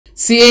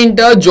CA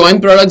inter joint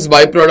products,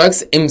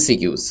 byproducts,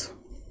 MCQs.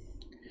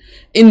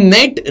 In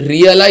net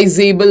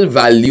realizable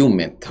value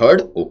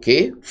method,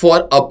 okay,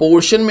 for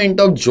apportionment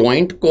of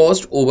joint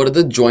cost over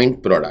the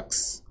joint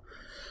products,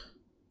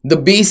 the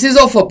basis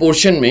of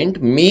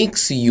apportionment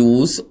makes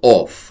use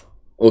of,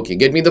 okay,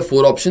 get me the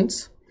four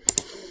options.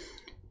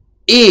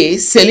 A,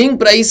 selling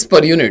price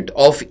per unit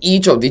of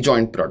each of the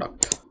joint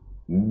product.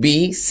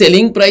 B,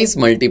 selling price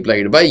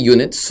multiplied by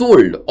units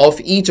sold of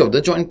each of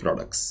the joint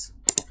products.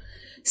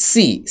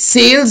 C,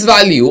 sales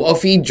value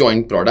of each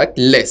joint product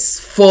less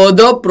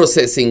further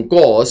processing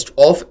cost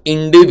of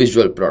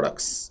individual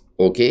products.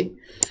 Okay.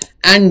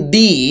 And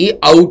D,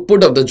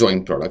 output of the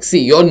joint product.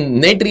 See, your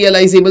net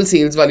realizable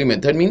sales value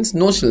method means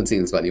notional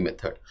sales value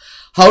method.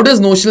 How does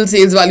notional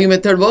sales value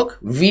method work?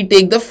 We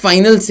take the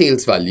final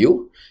sales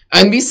value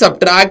and we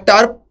subtract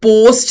our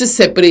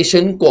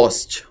post-separation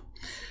cost.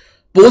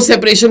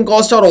 Post-separation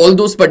cost are all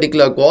those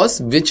particular costs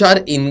which are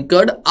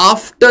incurred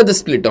after the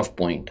split off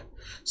point.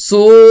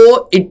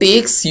 So it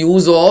makes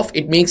use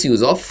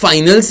of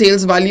final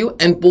sales value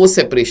and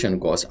post-separation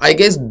cost. I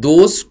guess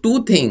those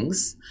two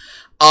things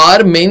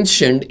are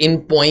mentioned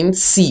in point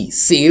C,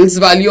 sales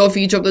value of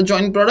each of the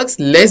joint products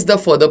less the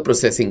further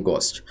processing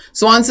cost.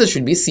 So answer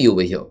should be C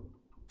over here.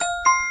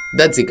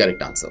 That's the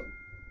correct answer.